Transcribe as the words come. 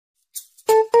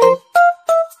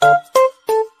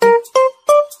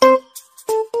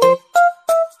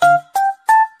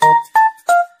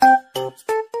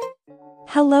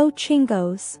Hello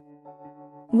chingos.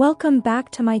 Welcome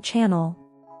back to my channel.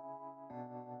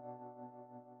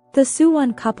 The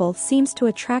Suwon couple seems to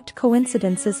attract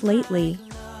coincidences lately.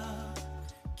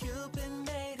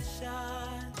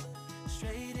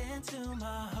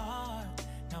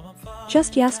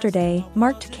 Just yesterday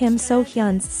marked Kim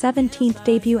So-hyun's 17th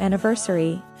debut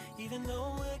anniversary.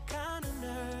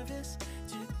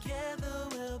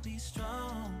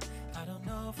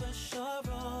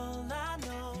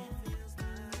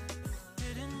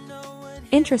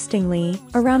 Interestingly,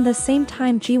 around the same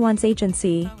time Jiwon's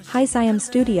agency, Hyun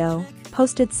Studio,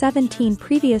 posted 17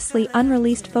 previously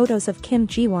unreleased photos of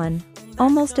kimjiwon,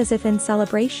 almost as if in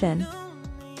celebration.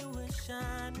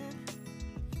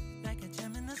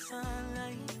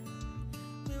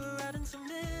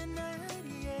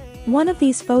 One of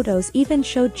these photos even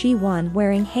showed Jiwon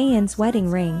wearing Hyun's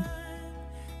wedding ring.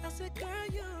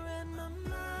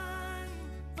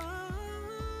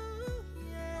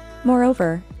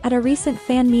 Moreover, at a recent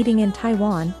fan meeting in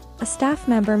Taiwan, a staff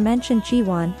member mentioned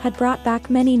Jiwon had brought back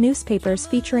many newspapers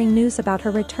featuring news about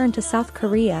her return to South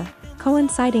Korea,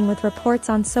 coinciding with reports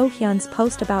on So-hyun's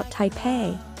post about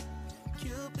Taipei.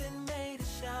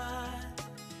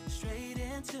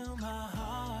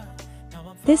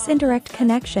 This indirect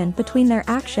connection between their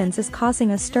actions is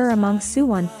causing a stir among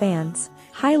Suwon fans,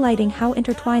 highlighting how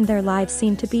intertwined their lives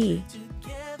seem to be.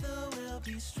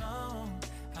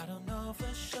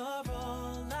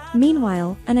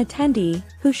 Meanwhile, an attendee,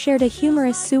 who shared a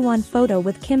humorous Suwon photo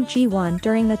with Kim Ji-won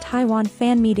during the Taiwan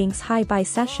fan meeting's hi-bye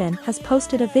session, has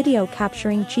posted a video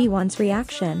capturing Ji-won's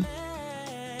reaction.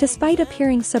 Despite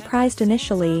appearing surprised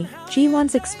initially,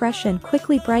 Ji-won's expression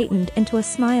quickly brightened into a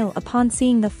smile upon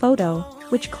seeing the photo,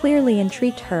 which clearly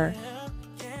intrigued her.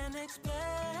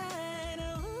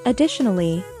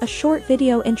 Additionally, a short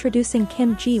video introducing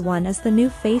Kim Ji-won as the new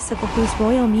face of the Who's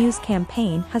Royal Muse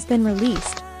campaign has been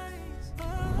released.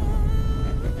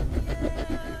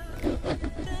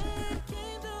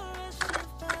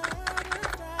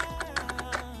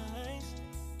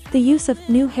 The use of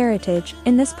new heritage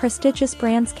in this prestigious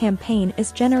brand's campaign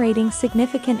is generating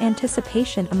significant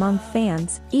anticipation among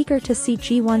fans, eager to see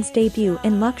Ji-won's debut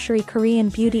in luxury Korean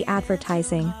beauty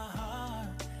advertising.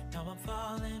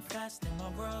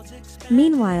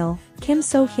 Meanwhile, Kim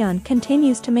So-hyun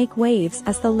continues to make waves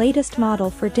as the latest model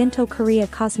for Dinto Korea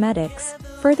Cosmetics,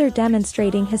 further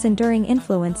demonstrating his enduring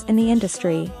influence in the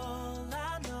industry.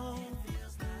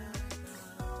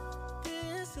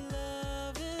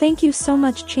 Thank you so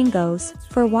much chingos,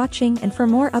 for watching, and for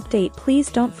more update please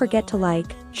don't forget to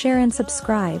like, share and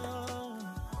subscribe.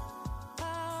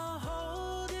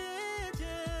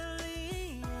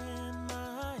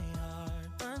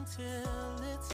 Until